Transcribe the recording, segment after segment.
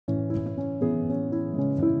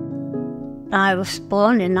I was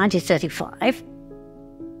born in 1935.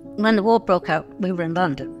 When the war broke out, we were in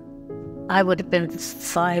London. I would have been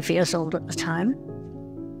 5 years old at the time.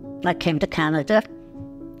 I came to Canada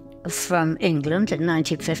from England in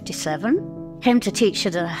 1957. Came to teach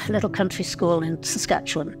at a little country school in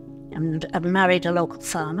Saskatchewan, and I married a local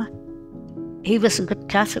farmer. He was a good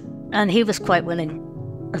Catholic, and he was quite willing,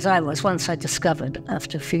 as I was, once I discovered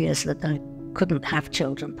after a few years that I couldn't have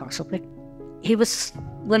children, possibly. He was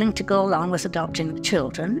willing to go along with adopting the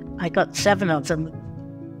children. I got 7 of them.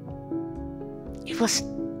 It was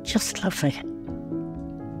just lovely.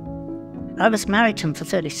 I was married to him for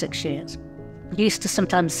 36 years. He used to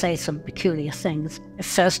sometimes say some peculiar things.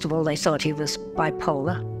 First of all, they thought he was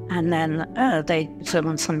bipolar, and then they put him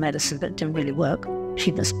on some medicine that didn't really work.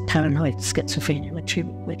 He was paranoid schizophrenia,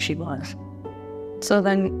 which he was. So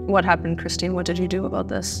then what happened, Christine? What did you do about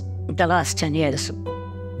this? The last 10 years,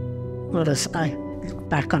 I look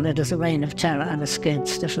back on it as a reign of terror. I was scared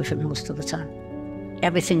stiff of him most of the time.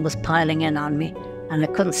 Everything was piling in on me, and I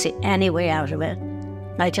couldn't see any way out of it.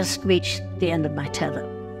 I just reached the end of my tether.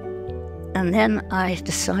 And then I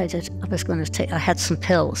decided I was going to I had some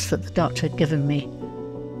pills that the doctor had given me.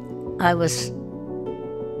 I was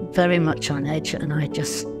very much on edge, and I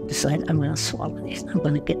just decided I'm going to swallow these. I'm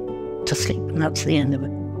going to get to sleep, and that's the end of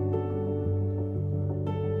it.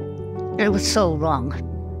 It was so wrong.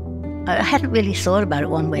 I hadn't really thought about it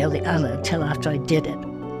one way or the other until after I did it.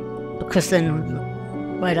 Because then,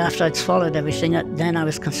 right after I'd swallowed everything, then I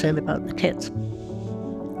was concerned about the kids.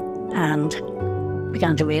 And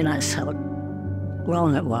began to realize how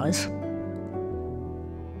wrong it was.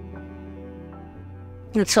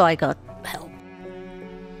 And so I got help.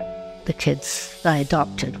 The kids I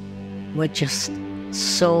adopted were just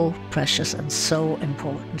so precious and so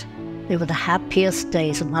important. They were the happiest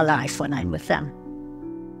days of my life when I'm with them.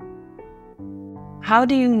 How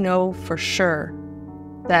do you know for sure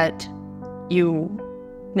that you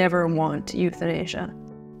never want euthanasia?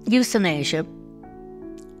 Euthanasia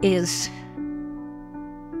is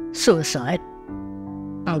suicide.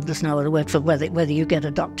 Oh, there's no other word for whether you get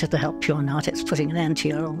a doctor to help you or not. It's putting an end to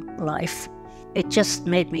your own life. It just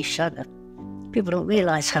made me shudder. People don't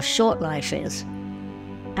realize how short life is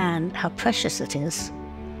and how precious it is.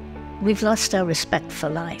 We've lost our respect for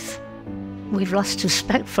life. We've lost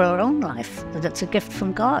respect for our own life, that it's a gift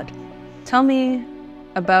from God. Tell me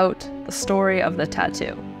about the story of the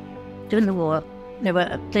tattoo. During the war,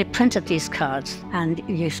 they printed these cards, and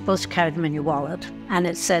you're supposed to carry them in your wallet. And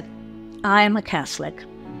it said, "I am a Catholic.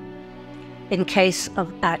 In case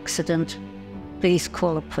of accident, please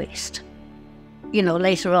call a priest." You know,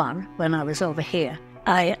 later on, when I was over here,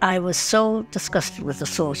 I was so disgusted with the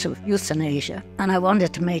thought of euthanasia, and I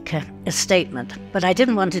wanted to make a statement. But I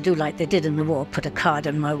didn't want to do like they did in the war, put a card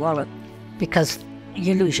in my wallet, because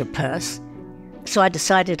you lose your purse. So I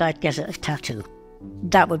decided I'd get a tattoo.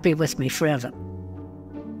 That would be with me forever.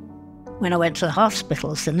 When I went to the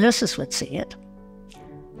hospitals, the nurses would see it.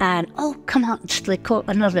 And, "Oh, come on," they call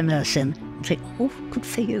another nurse in and think, "Oh, good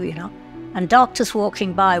for you, you know." And doctors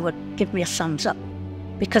walking by would give me a thumbs up,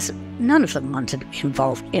 because none of them wanted to be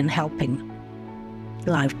involved in helping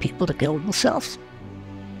live people to kill themselves.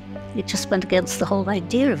 It just went against the whole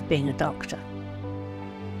idea of being a doctor.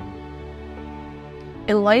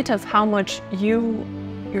 In light of how much you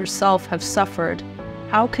yourself have suffered,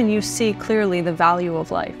 how can you see clearly the value of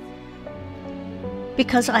life?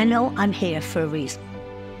 Because I know I'm here for a reason.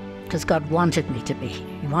 Because God wanted me to be here.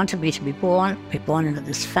 He wanted me to be born into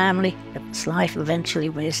this family, live this life, eventually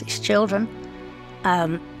raise these children,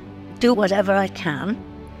 do whatever I can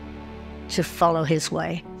to follow his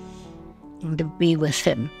way and to be with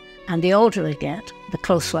him. And the older I get, the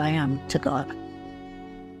closer I am to God.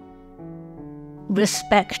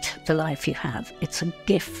 Respect the life you have. It's a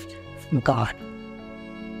gift from God.